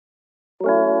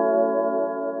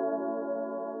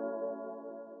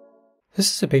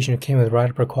This is a patient who came with right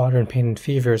upper quadrant pain and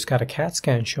fever. He's got a CAT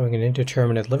scan showing an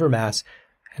indeterminate liver mass,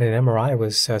 and an MRI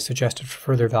was suggested for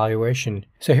further evaluation.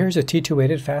 So here's a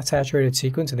T2-weighted fat-saturated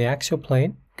sequence in the axial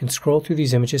plane. You can scroll through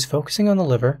these images, focusing on the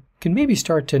liver. You can maybe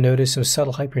start to notice some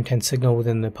subtle hyperintense signal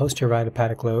within the posterior right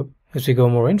hepatic lobe. As we go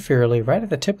more inferiorly, right at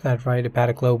the tip of that right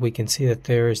hepatic lobe, we can see that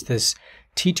there is this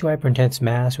T2 hyperintense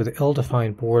mass with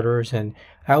ill-defined borders, and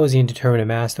that was the indeterminate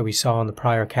mass that we saw in the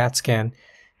prior CAT scan.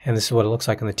 And this is what it looks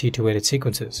like in the T2-weighted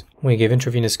sequences. When we give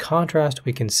intravenous contrast,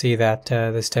 we can see that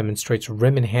this demonstrates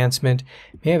rim enhancement.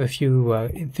 May have a few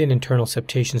thin internal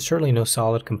septations, certainly no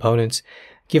solid components.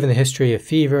 Given the history of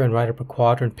fever and right upper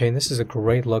quadrant pain, this is a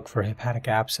great look for hepatic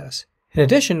abscess. In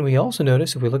addition, we also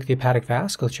notice, if we look at the hepatic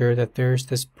vasculature, that there's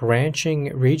this branching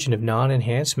region of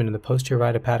non-enhancement in the posterior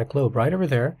right hepatic lobe right over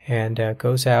there, and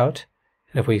goes out.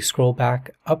 And if we scroll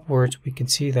back upwards, we can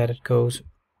see that it goes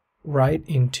right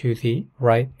into the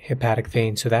right hepatic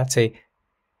vein. So that's a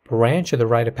branch of the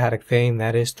right hepatic vein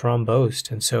that is thrombosed.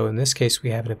 And so in this case,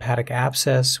 we have an hepatic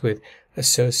abscess with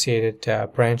associated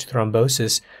branch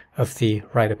thrombosis of the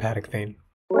right hepatic vein.